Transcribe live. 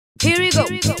Here we go.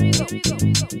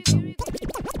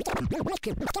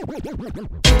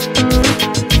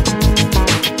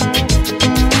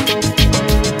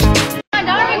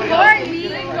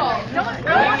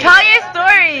 Tell your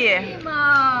story.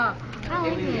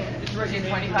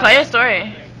 Tell your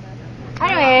story.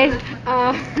 Anyways, Can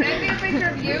I see a picture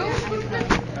of you?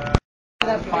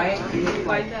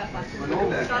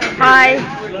 Hi.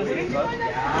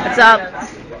 What's up?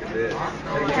 I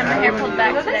have my hair pulled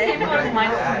back today. Can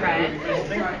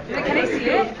I see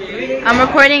it? I'm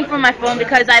recording from my phone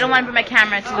because I don't want to bring my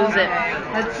camera to lose it.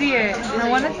 Let's see it. I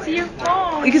want to see your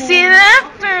phone. You can see it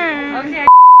after. Okay.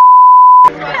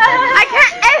 I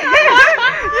can't edit.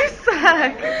 You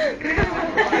suck.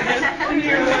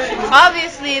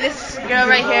 Obviously, this girl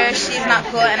right here, she's not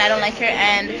cool, and I don't like her.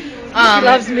 And She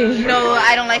loves me. No,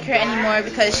 I don't like her anymore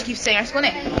because she keeps saying her school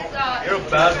name. You're a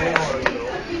bad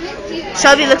woman.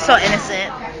 Shelby looks so innocent.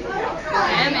 I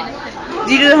am innocent.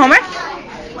 Do you do the homework?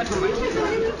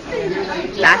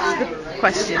 That's the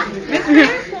question.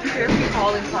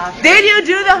 Did you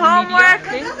do the homework?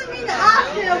 Did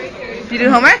you do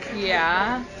homework?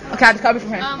 Yeah. Okay, I have to copy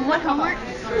from her. what homework?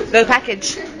 The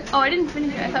package. Oh, I didn't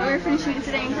finish it. I thought we were finishing it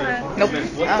today instead of... Nope.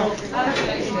 Oh.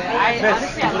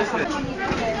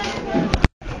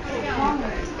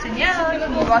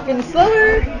 Danielle, walking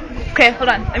slower. Okay, hold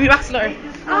on. Let me walk slower.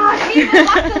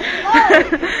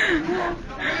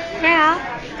 Yeah.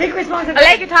 Take responsibility. I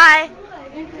like your tie.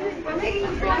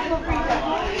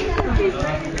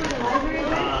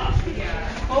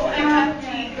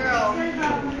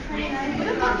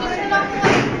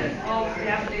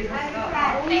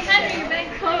 Hey, Henry, you're back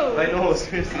close. I know,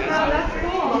 seriously. Oh, that's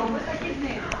cool. What's his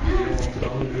name?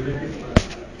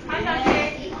 Hi,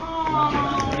 Dante.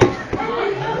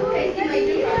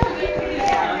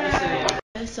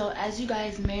 So as you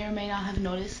guys may or may not have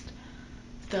noticed,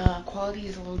 the quality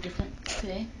is a little different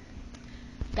today.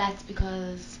 That's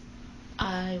because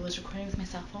I was recording with my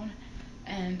cell phone,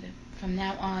 and from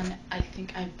now on I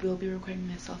think I will be recording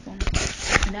with my cell phone.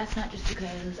 And that's not just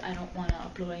because I don't want to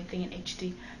upload anything in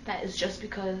HD. That is just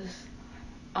because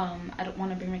I don't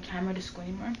want to bring my camera to school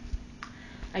anymore.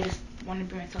 I just want to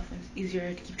bring my cell phone. It's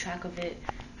easier to keep track of it.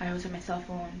 I always have my cell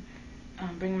phone.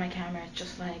 Bringing my camera, it's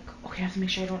just like, okay, I have to make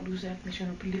sure I don't lose it. I have to make sure I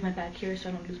don't leave my bag here so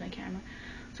I don't lose my camera.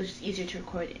 So it's just easier to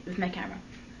record it with my camera.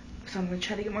 So I'm going to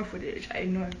try to get more footage. I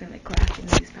know I've been like lacking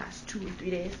these past 2 or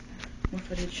 3 days. More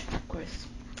footage, of course.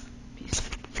 Peace.